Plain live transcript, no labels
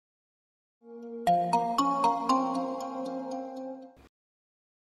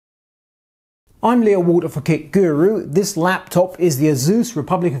I'm Leo Walter for Kit Guru. This laptop is the Asus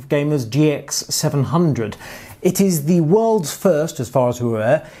Republic of Gamers GX700. It is the world's first, as far as we're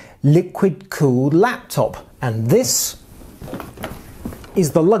aware, liquid-cooled laptop, and this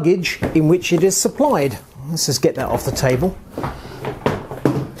is the luggage in which it is supplied. Let's just get that off the table.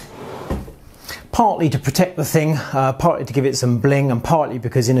 Partly to protect the thing, partly to give it some bling, and partly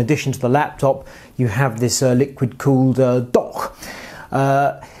because in addition to the laptop you have this liquid-cooled dock.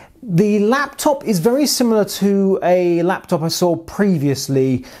 The laptop is very similar to a laptop I saw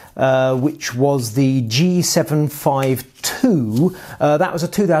previously, which was the G752. That was a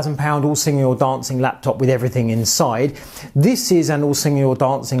 £2,000 all singing or dancing laptop with everything inside. This is an all singing or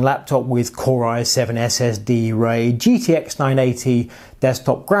dancing laptop with Core i7 SSD Raid, GTX 980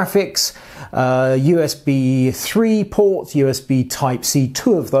 desktop graphics, USB 3 ports, USB Type-C,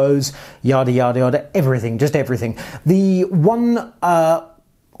 2 of those, yada yada yada, everything, just everything. The one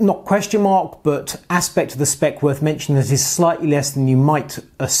not question mark, but aspect of the spec worth mentioning that is slightly less than you might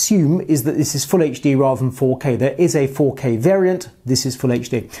assume is that this is Full HD rather than 4K. There is a 4K variant, this is Full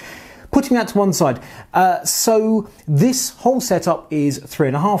HD. Putting that to one side, so this whole setup is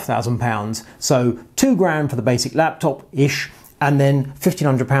 £3,500, so £2,000 for the basic laptop-ish, and then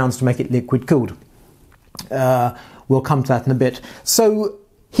 £1,500 to make it liquid cooled. We'll come to that in a bit. So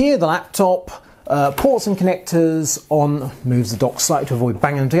here the laptop, ports and connectors on, moves the dock slightly to avoid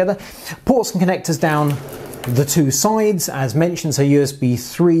banging them together, ports and connectors down the two sides as mentioned, so USB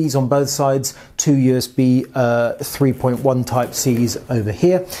 3s on both sides, two USB 3.1 Type-Cs over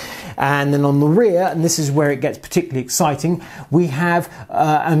here, and then on the rear, and this is where it gets particularly exciting, we have,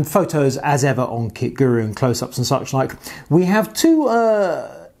 and photos as ever on Kit Guru and close-ups and such like, we have two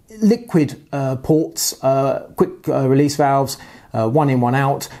liquid ports, quick release valves, one in, one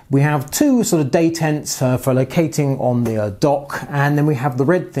out. We have two sort of detents for locating on the dock, and then we have the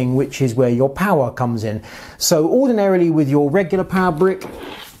red thing, which is where your power comes in. So ordinarily with your regular power brick,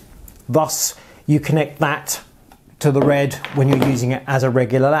 thus you connect that to the red when you're using it as a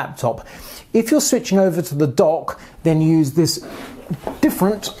regular laptop. If you're switching over to the dock, then use this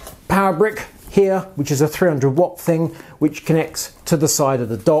different power brick here, which is a 300 watt thing, which connects to the side of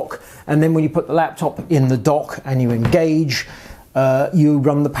the dock, and then when you put the laptop in the dock and you engage, you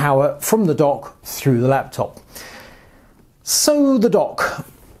run the power from the dock through the laptop. So the dock.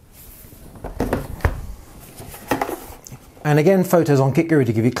 And again, photos on Kit Guru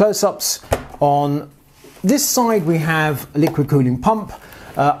to give you close-ups. On this side we have a liquid cooling pump.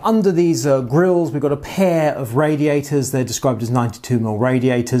 Under these grills we've got a pair of radiators. They're described as 92mm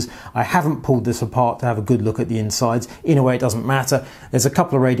radiators. I haven't pulled this apart to have a good look at the insides. In a way it doesn't matter. There's a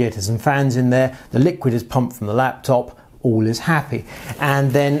couple of radiators and fans in there. The liquid is pumped from the laptop. All is happy.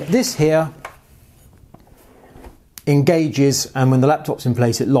 And then this here engages, and when the laptop's in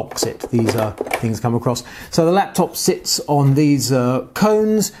place it locks it. These things come across. So the laptop sits on these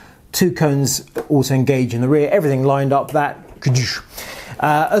cones. Two cones also engage in the rear. Everything lined up. That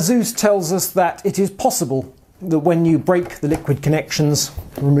Asus tells us that it is possible that when you break the liquid connections,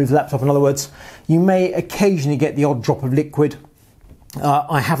 remove the laptop in other words, you may occasionally get the odd drop of liquid.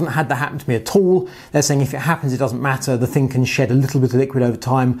 I haven't had that happen to me at all. They're saying if it happens, it doesn't matter. The thing can shed a little bit of liquid over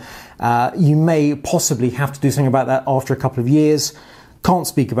time. You may possibly have to do something about that after a couple of years. Can't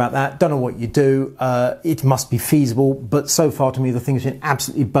speak about that. Don't know what you do. It must be feasible, but so far to me, the thing's been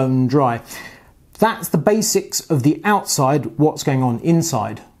absolutely bone dry. That's the basics of the outside, what's going on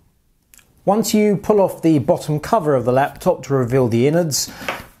inside. Once you pull off the bottom cover of the laptop to reveal the innards,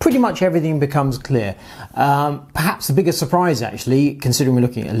 pretty much everything becomes clear. Perhaps the biggest surprise actually, considering we're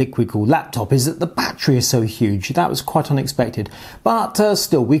looking at a liquid-cooled laptop, is that the battery is so huge. That was quite unexpected. But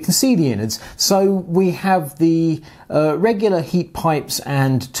still, we can see the innards. So we have the regular heat pipes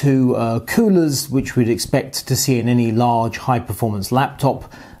and two coolers, which we'd expect to see in any large high-performance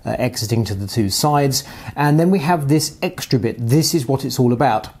laptop, exiting to the two sides. And then we have this extra bit. This is what it's all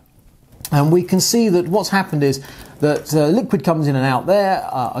about. And we can see that what's happened is that liquid comes in and out there.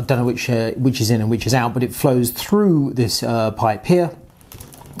 I don't know which is in and which is out, but it flows through this pipe here.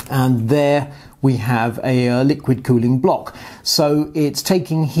 And there we have a liquid cooling block. So it's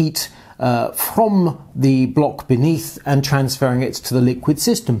taking heat from the block beneath and transferring it to the liquid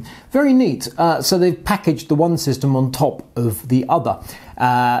system. Very neat. So they've packaged the one system on top of the other.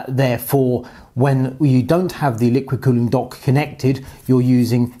 Therefore, when you don't have the liquid cooling dock connected, you're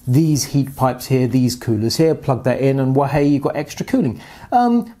using these heat pipes here, these coolers here, plug that in, and well, hey, you've got extra cooling.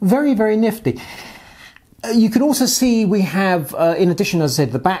 Very, very nifty. You can also see we have, in addition, as I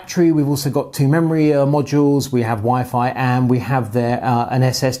said, the battery, we've also got two memory modules, we have Wi-Fi, and we have there an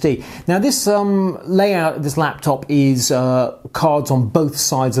SSD. Now this layout of this laptop is cards on both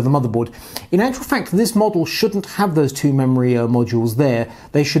sides of the motherboard. In actual fact, this model shouldn't have those two memory modules there.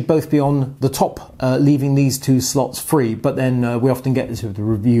 They should both be on the top, leaving these two slots free, but then we often get this with the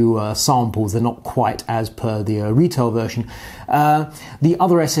review samples. They're not quite as per the retail version. The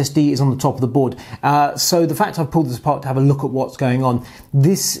other SSD is on the top of the board. So the fact I've pulled this apart to have a look at what's going on,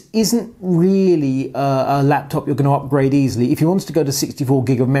 this isn't really a laptop you're going to upgrade easily. If you wanted to go to 64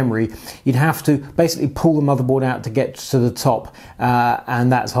 gig of memory, you'd have to basically pull the motherboard out to get to the top,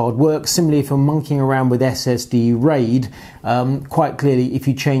 and that's hard work. Similarly, if you're monkeying around with Ssd Raid, quite clearly, if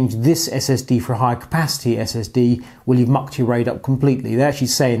you change this SSD for a higher capacity SSD, well, you've mucked your RAID up completely. They actually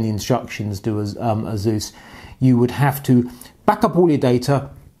say in the instructions to Asus, you would have to back up all your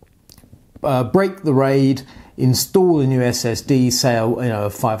data, break the RAID, install a new SSD, say a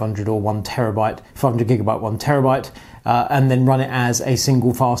 500 or 1 terabyte, 500 gigabyte, 1 terabyte, and then run it as a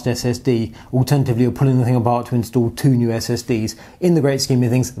single fast SSD. Alternatively, you're pulling the thing apart to install 2 new SSDs. In the great scheme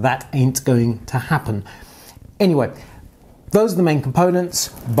of things, that ain't going to happen. Anyway, those are the main components,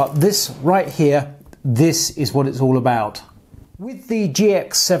 but this right here, this is what it's all about. With the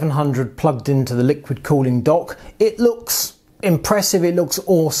GX700 plugged into the liquid cooling dock, it looks impressive, it looks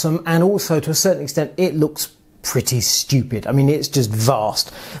awesome, and also to a certain extent it looks pretty stupid. I mean, it's just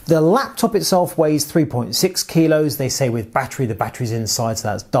vast. The laptop itself weighs 3.6 kilos. They say with battery, the battery's inside, so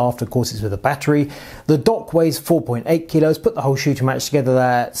that's daft. Of course, it's with a battery. The dock weighs 4.8 kilos. Put the whole shooter match together,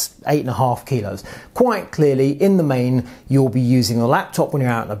 that's 8.5 kilos. Quite clearly, in the main, you'll be using the laptop when you're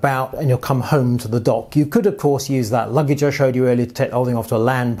out and about, and you'll come home to the dock. You could, of course, use that luggage I showed you earlier to take holding off to a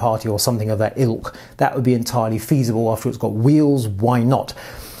LAN party or something of that ilk. That would be entirely feasible. After it's got wheels, why not?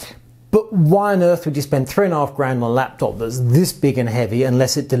 But why on earth would you spend $3.5 grand on a laptop that's this big and heavy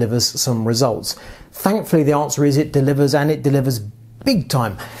unless it delivers some results? Thankfully, the answer is it delivers, and it delivers big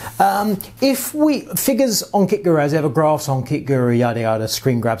time. If we figures on KitGuru, as ever, graphs on KitGuru, yada yada,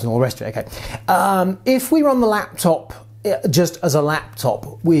 screen grabs and all the rest of it. Okay, if we run the laptop just as a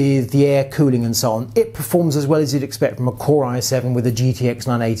laptop with the air cooling and so on, it performs as well as you'd expect from a Core i7 with a GTX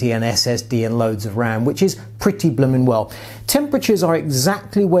 980 and SSD and loads of RAM, which is pretty blooming well. Temperatures are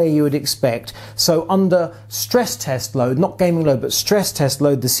exactly where you would expect. So under stress test load, not gaming load, but stress test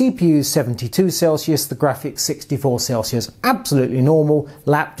load, the CPU is 72 Celsius, the graphics 64 Celsius. Absolutely normal.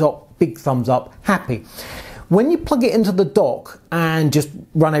 Laptop, big thumbs up, happy. When you plug it into the dock and just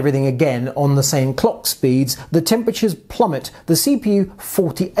run everything again on the same clock speeds, the temperatures plummet. The CPU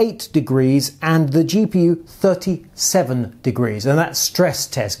 48 degrees and the GPU 37 degrees. And that's stress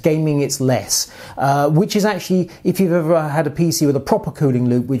test. Gaming, it's less. Which is actually, if you've ever had a PC with a proper cooling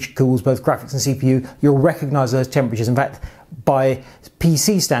loop, which cools both graphics and CPU, you'll recognize those temperatures. In fact, by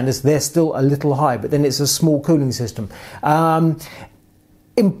PC standards, they're still a little high, but then it's a small cooling system.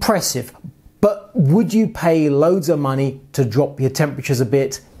 Impressive. But would you pay loads of money to drop your temperatures a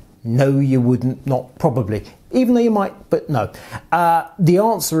bit? No, you wouldn't, not probably. Even though you might, but no. The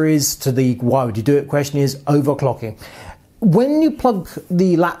answer is to the why would you do it question is overclocking. When you plug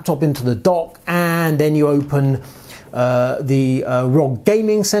the laptop into the dock and then you open the ROG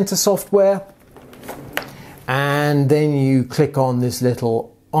Gaming Center software, and then you click on this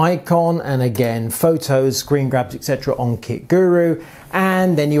little icon, and again photos, screen grabs, etc. on KitGuru,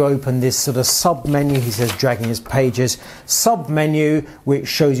 and then you open this sort of sub menu. He says dragging his pages, sub menu, which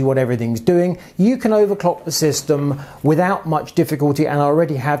shows you what everything's doing. You can overclock the system without much difficulty, and I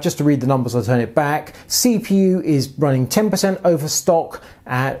already have. Just to read the numbers, I'll turn it back. CPU is running 10% over stock.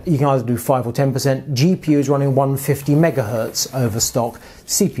 You can either do 5 or 10%. GPU is running 150 megahertz over stock.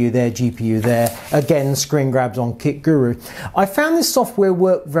 CPU there, GPU there. Again, screen grabs on KitGuru. I found this software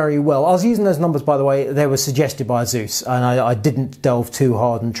worked very well. I was using those numbers, by the way. They were suggested by Asus, and I didn't delve too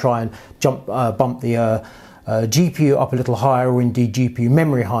hard and try and bump the GPU up a little higher, or indeed GPU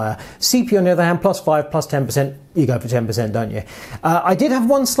memory higher. CPU, on the other hand, plus 5, plus 10%. You go for 10%, don't you? I did have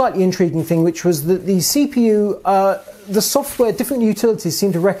one slightly intriguing thing, which was that the CPU, the software, different utilities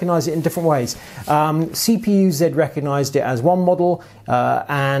seem to recognize it in different ways. CPU-Z recognized it as one model,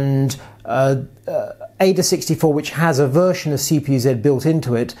 and Ada64, which has a version of CPU-Z built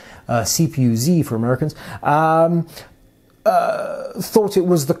into it, CPU-Z for Americans, thought it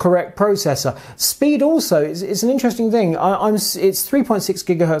was the correct processor. Speed also is an interesting thing. It's 3.6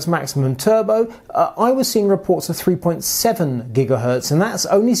 gigahertz maximum turbo. I was seeing reports of 3.7 gigahertz, and that's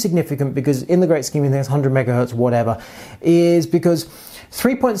only significant because in the great scheme of things, 100 megahertz, whatever, is because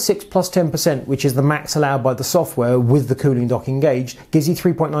 3.6 plus 10%, which is the max allowed by the software with the cooling dock engaged, gives you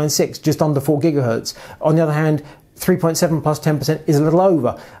 3.96, just under 4 gigahertz. On the other hand, 3.7 plus 10% is a little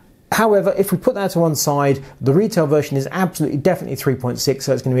over. However, if we put that to one side, the retail version is absolutely definitely 3.6,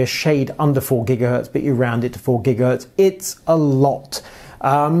 so it's going to be a shade under 4 gigahertz, but you round it to 4 gigahertz. It's a lot.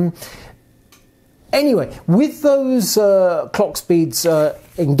 Anyway, with those clock speeds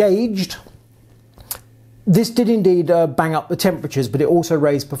engaged, this did indeed bang up the temperatures, but it also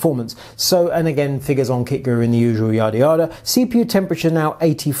raised performance. So, and again, figures on KitGuru in the usual yada yada. CPU temperature now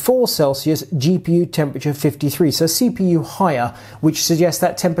 84 Celsius, GPU temperature 53. So CPU higher, which suggests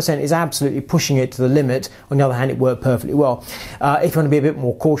that 10% is absolutely pushing it to the limit. On the other hand, it worked perfectly well. If you want to be a bit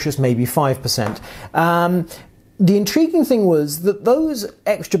more cautious, maybe 5%. The intriguing thing was that those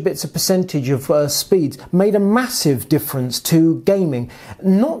extra bits of percentage of speeds made a massive difference to gaming.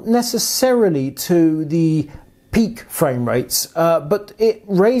 Not necessarily to the peak frame rates, but it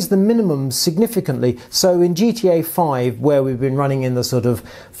raised the minimum significantly. So in GTA 5, where we've been running in the sort of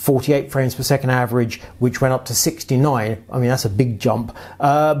 48 frames per second average, which went up to 69, I mean, that's a big jump.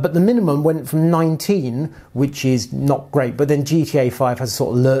 But the minimum went from 19, which is not great, but then GTA 5 has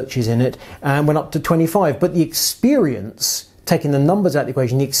sort of lurches in it, and went up to 25. But the experience, taking the numbers out of the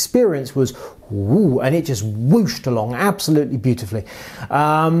equation, the experience was, woo, and it just whooshed along absolutely beautifully.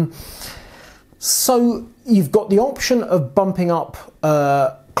 So you've got the option of bumping up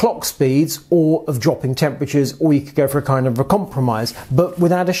clock speeds or of dropping temperatures, or you could go for a kind of a compromise. But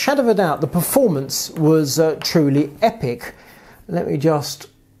without a shadow of a doubt, the performance was truly epic. Let me just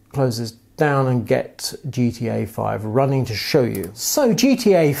close this down and get GTA 5 running to show you. So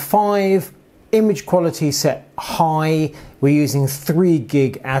GTA 5, image quality set high. We're using 3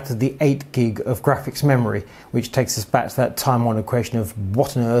 gig out of the 8 gig of graphics memory, which takes us back to that time-honored question of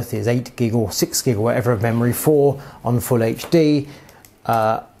what on earth is 8 gig or 6 gig or whatever of memory for on full HD.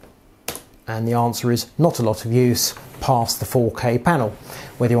 And the answer is not a lot of use past the 4K panel.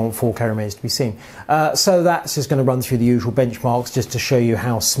 Whether you want 4K remains to be seen. So that's just going to run through the usual benchmarks just to show you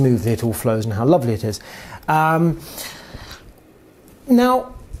how smoothly it all flows and how lovely it is. Now,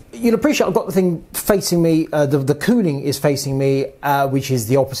 you'll appreciate I've got the thing facing me, the cooling is facing me, which is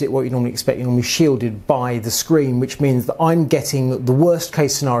the opposite of what you normally expect. You're normally shielded by the screen, which means that I'm getting the worst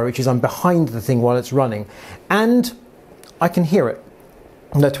case scenario, which is I'm behind the thing while it's running. And I can hear it.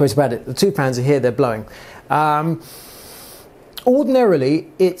 No two ways about it. The 2 fans are here, they're blowing. Ordinarily,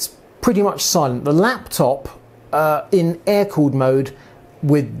 it's pretty much silent. The laptop in air-cooled mode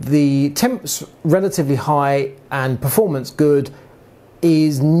with the temps relatively high and performance good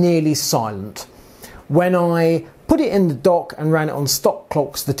is nearly silent. When I put it in the dock and ran it on stock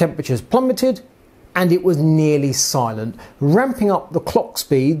clocks, the temperatures plummeted and it was nearly silent. Ramping up the clock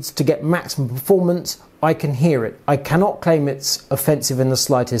speeds to get maximum performance, I can hear it. I cannot claim it's offensive in the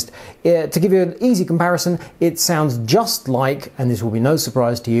slightest. To give you an easy comparison, it sounds just like, and this will be no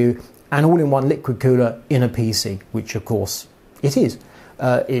surprise to you, an all-in-one liquid cooler in a PC, which of course it is.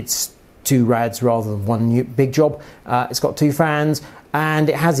 It's 2 rads rather than one big job. It's got 2 fans, and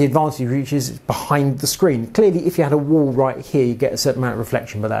it has the advantage which is behind the screen. Clearly, if you had a wall right here, you get a certain amount of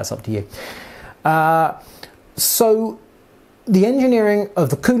reflection, but that's up to you. So the engineering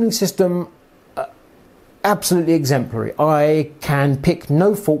of the cooling system, absolutely exemplary. I can pick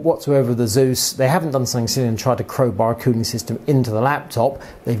no fault whatsoever with the Zeus. They haven't done something silly and tried to crowbar a cooling system into the laptop.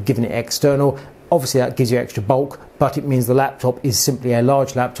 They've given it external. Obviously that gives you extra bulk, but it means the laptop is simply a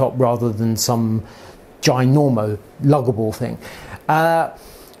large laptop rather than some ginormo luggable thing.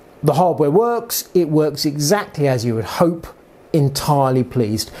 The hardware works. It works exactly as you would hope. Entirely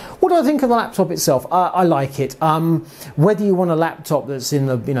pleased. What do I think of the laptop itself? I like it. Whether you want a laptop that's in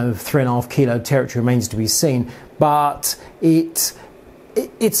the 3.5 kilo territory remains to be seen, but it's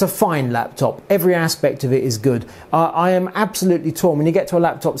a fine laptop. Every aspect of it is good. I am absolutely torn. When you get to a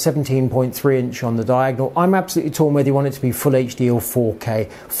laptop 17.3 inch on the diagonal, I'm absolutely torn whether you want it to be full HD or 4K.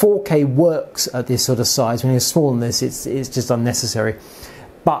 4K works at this sort of size. When you're smaller than this, it's just unnecessary.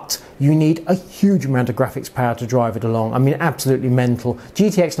 But you need a huge amount of graphics power to drive it along. I mean, absolutely mental.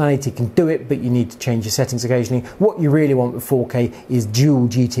 GTX 980 can do it, but you need to change your settings occasionally. What you really want with 4K is dual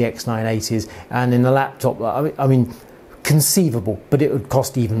GTX 980s. And in the laptop, I mean, conceivable, but it would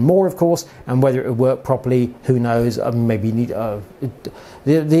cost even more, of course. And whether it would work properly, who knows? I mean, maybe you need,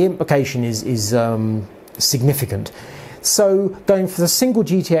 the implication is significant. So going for the single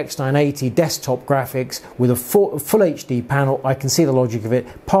GTX 980 desktop graphics with a full HD panel, I can see the logic of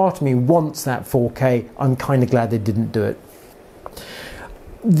it. Part of me wants that 4K. I'm kind of glad they didn't do it.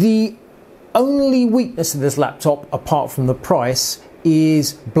 The only weakness of this laptop, apart from the price,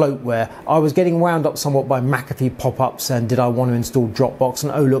 is bloatware. I was getting wound up somewhat by McAfee pop-ups and did I want to install Dropbox,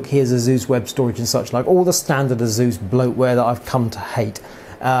 and oh look, here's Asus web storage and such, like all the standard Asus bloatware that I've come to hate.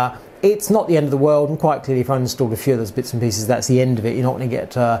 It's not the end of the world, and quite clearly if I installed a few of those bits and pieces, that's the end of it. You're not going to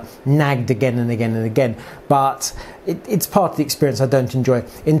get nagged again and again and again, but it's part of the experience I don't enjoy.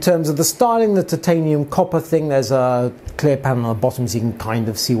 In terms of the styling, the titanium copper thing, there's a clear panel on the bottom so you can kind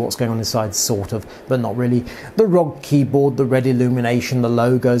of see what's going on inside, sort of, but not really. The ROG keyboard, the red illumination, the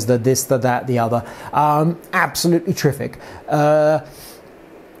logos, the this, the that, the other, absolutely terrific. No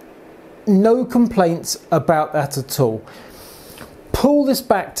complaints about that at all. Pull this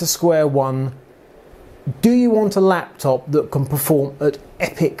back to square one. Do you want a laptop that can perform at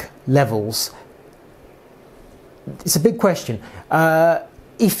epic levels? It's a big question.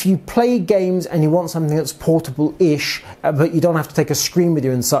 If you play games and you want something that's portable-ish, but you don't have to take a screen with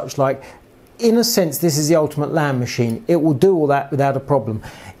you and such, like, in a sense, this is the ultimate LAN machine. It will do all that without a problem.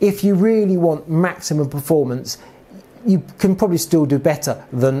 If you really want maximum performance, you can probably still do better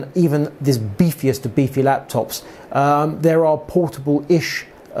than even this beefiest of beefy laptops. There are portable-ish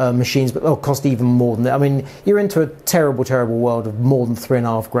machines, but they'll cost even more than that. I mean, you're into a terrible, terrible world of more than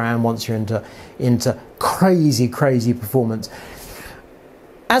 $3.5 once you're into crazy, crazy performance.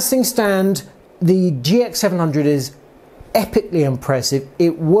 As things stand, the GX700 is epically impressive.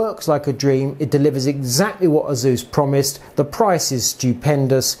 It works like a dream. It delivers exactly what Asus promised. The price is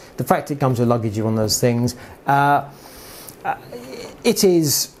stupendous. The fact it comes with luggage on those things. It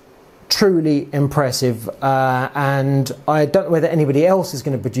is truly impressive, and I don't know whether anybody else is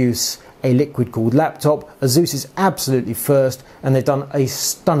going to produce a liquid-cooled laptop. Asus is absolutely first, and they've done a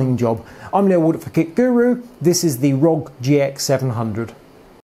stunning job. I'm Leo Walter for Kit Guru. This is the ROG GX700.